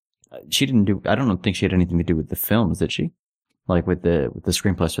 She didn't do. I don't think she had anything to do with the films, did she? Like with the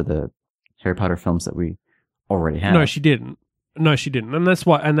screenplays for the Harry Potter films that we already have. No, she didn't. And that's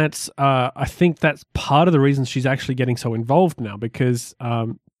why. And that's. I think that's part of the reason she's actually getting so involved now, because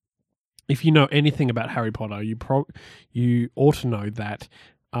if you know anything about Harry Potter, you ought to know that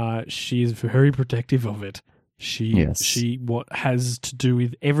she is very protective of it. She what has to do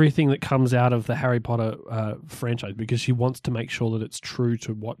with everything that comes out of the Harry Potter franchise, because she wants to make sure that it's true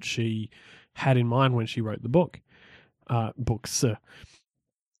to what she had in mind when she wrote the books.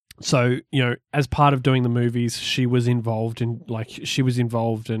 So, as part of doing the movies, she was involved in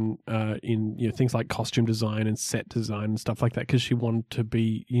things like costume design and set design and stuff like that, because she wanted to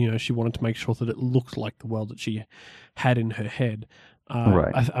make sure that it looked like the world that she had in her head.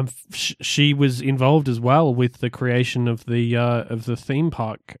 Right. She was involved as well with the creation of the theme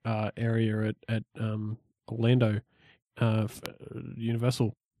park area at Orlando,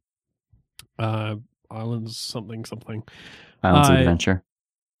 Universal Islands something. Islands of Adventure.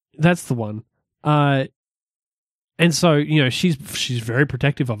 That's the one. And so, she's very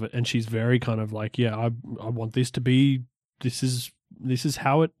protective of it, and she's very kind of like, yeah, I want this to be, this is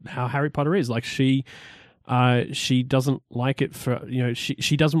how Harry Potter is. Like she doesn't like it for,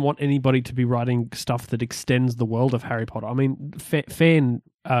 she doesn't want anybody to be writing stuff that extends the world of Harry Potter. I mean, fan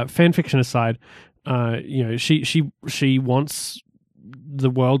fiction aside, she wants the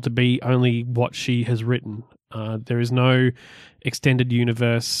world to be only what she has written. There is no extended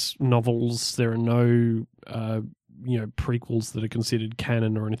universe novels. There are no, prequels that are considered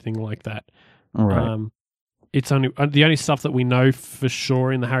canon or anything like that. Right. It's only the only stuff that we know for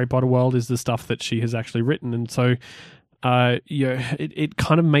sure in the Harry Potter world is the stuff that she has actually written, and so, it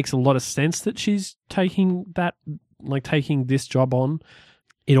kind of makes a lot of sense that she's taking this job on.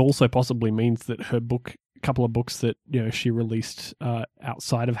 It also possibly means that her couple of books that she released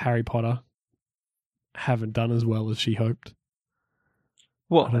outside of Harry Potter haven't done as well as she hoped.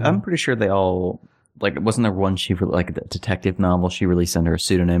 Well, I'm pretty sure they all, wasn't there one the detective novel she released under a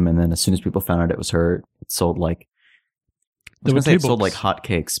pseudonym, and then as soon as people found out it was her, it sold like sold like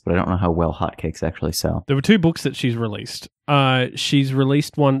hotcakes, but I don't know how well hotcakes actually sell. There were 2 books that she's released. She's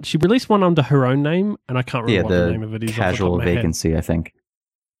released one. She released one under her own name, and I can't remember what the name of it is. Casual Vacancy, I think.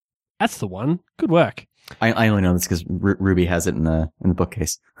 That's the one. Good work. I only know this because Ruby has it in the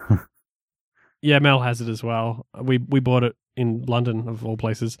bookcase. Yeah, Mel has it as well. We bought it in London, of all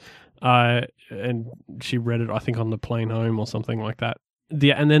places, and she read it, I think, on the plane home or something like that.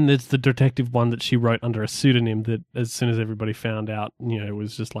 And then there's the detective one that she wrote under a pseudonym that, as soon as everybody found out, it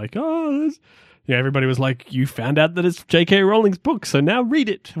was just like, everybody was like, you found out that it's J.K. Rowling's book, so now read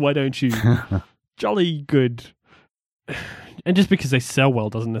it. Why don't you? Jolly good. And just because they sell well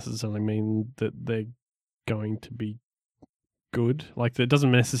doesn't necessarily mean that they're going to be good. Like, that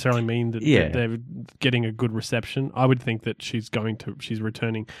doesn't necessarily mean that they're getting a good reception. I would think that she's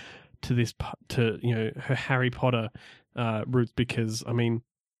returning to her Harry Potter roots, because, I mean,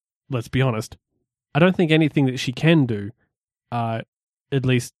 let's be honest, I don't think anything that she can do, at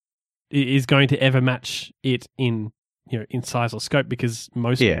least, is going to ever match it in size or scope, because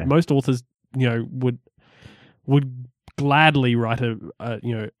most authors would gladly write a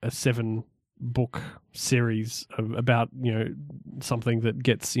 7-book series about something that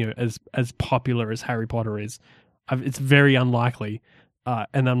gets as popular as Harry Potter is. It's very unlikely,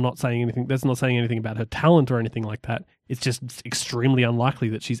 and I'm not saying anything. That's not saying anything about her talent or anything like that. It's just extremely unlikely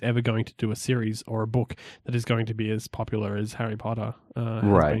that she's ever going to do a series or a book that is going to be as popular as Harry Potter has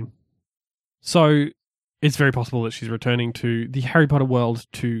been. So it's very possible that she's returning to the Harry Potter world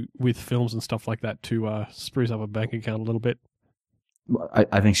with films and stuff like that to spruce up her bank account a little bit.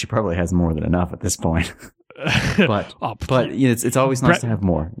 I think she probably has more than enough at this point. but it's always nice to have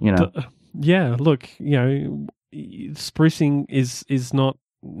more, Yeah, look, sprucing does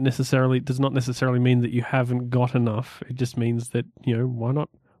not necessarily mean that you haven't got enough. It just means that why not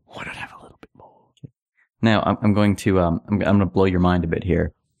have a little bit more. Now I'm going to I'm going to blow your mind a bit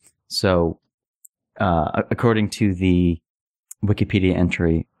here. So, according to the Wikipedia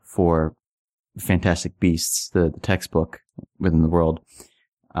entry for Fantastic Beasts, the textbook within the world,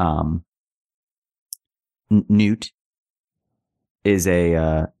 Newt is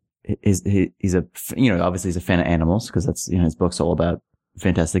obviously he's a fan of animals, because that's his book's all about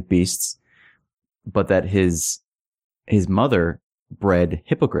Fantastic Beasts, but that his mother bred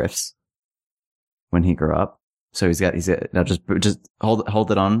hippogriffs when he grew up. So he's now just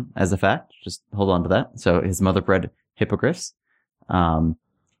hold it on as a fact. Just hold on to that. So his mother bred hippogriffs. In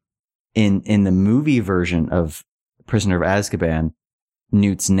the movie version of Prisoner of Azkaban,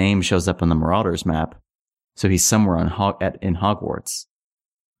 Newt's name shows up on the Marauders map. So he's somewhere in Hogwarts.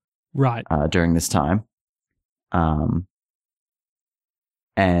 Right. During this time. And,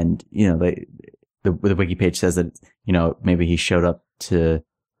 the wiki page says that, maybe he showed up to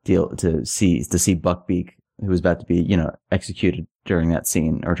see Buckbeak, who was about to be, executed during that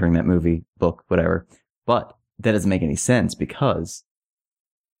scene or during that movie, book, whatever. But that doesn't make any sense, because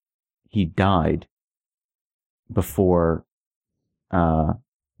he died before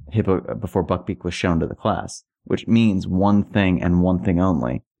before Buckbeak was shown to the class, which means one thing and one thing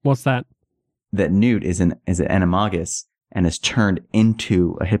only. What's that? That Newt is an animagus and is turned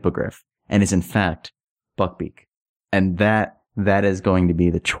into a hippogriff and is in fact Buckbeak. And that is going to be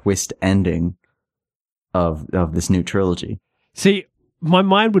the twist ending of this new trilogy. See, my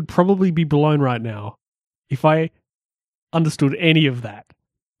mind would probably be blown right now if I understood any of that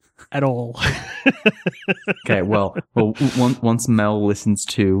at all. Okay, well, once Mel listens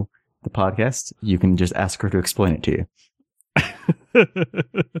to the podcast, you can just ask her to explain it to you.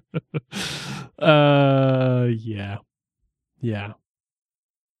 Yeah.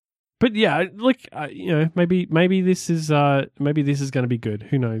 But yeah, like maybe this is going to be good.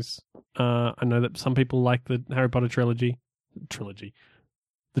 Who knows? I know that some people like the Harry Potter trilogy,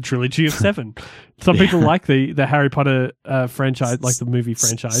 the trilogy of 7. Some people like the Harry Potter franchise, like the movie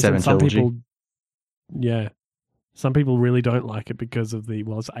franchise, 7 and some trilogy. people, some people really don't like it because of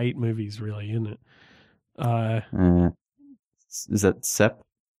it's 8 movies, really, isn't it? Is that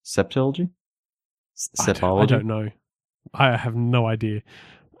septilogy? Sepology? I don't know. I have no idea.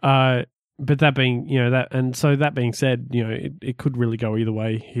 But that being, that being said, it could really go either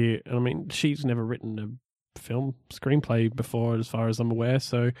way here. I mean, she's never written a film screenplay before, as far as I'm aware.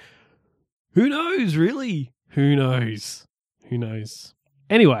 So who knows, really? Who knows?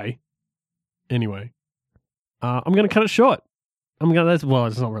 Anyway, I'm going to cut it short. It's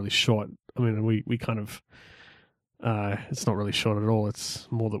not really short. I mean, we kind of, it's not really short at all. It's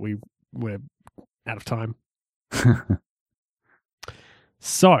more that we're out of time.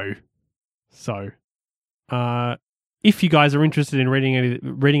 So, if you guys are interested in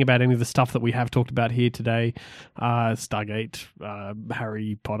reading about any of the stuff that we have talked about here today, Stargate,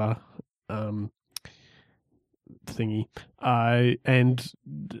 Harry Potter, thingy, and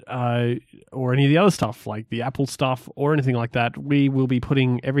or any of the other stuff like the Apple stuff or anything like that, we will be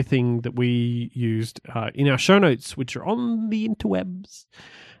putting everything that we used in our show notes, which are on the interwebs,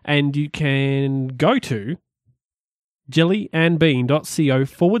 and you can go to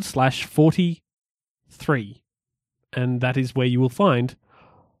jellyandbean.co/43, and that is where you will find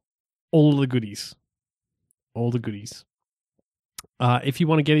all the goodies. If you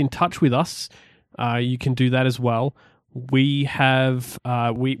want to get in touch with us, you can do that as well. We have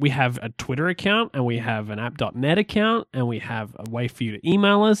we have a Twitter account, and we have an app.net account, and we have a way for you to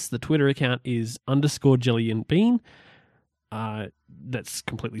email us. The Twitter account is _jellyandbean. That's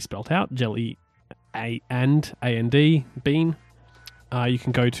completely spelt out, jelly and bean. You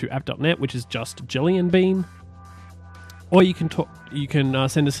can go to app.net, which is just Jelly and Bean, or you can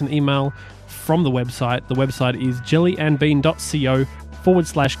send us an email from the website. The website is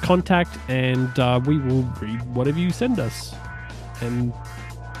jellyandbean.co/contact, and we will read whatever you send us and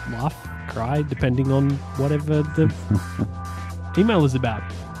laugh, cry, depending on whatever the email is about.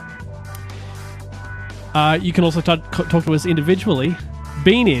 You can also talk to us individually.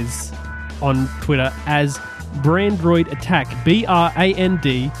 Bean is on Twitter as Brandroid Attack,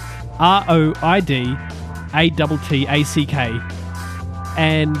 BRANDROIDATTACK,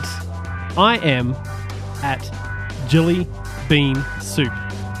 and I am at Jelly Bean Soup.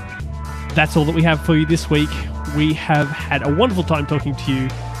 That's all that we have for you this week. We have had a wonderful time talking to you,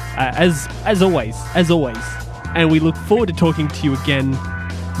 as always, and we look forward to talking to you again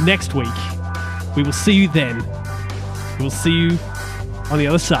next week. We will see you then. We will see you on the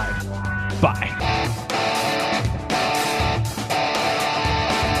other side. Bye.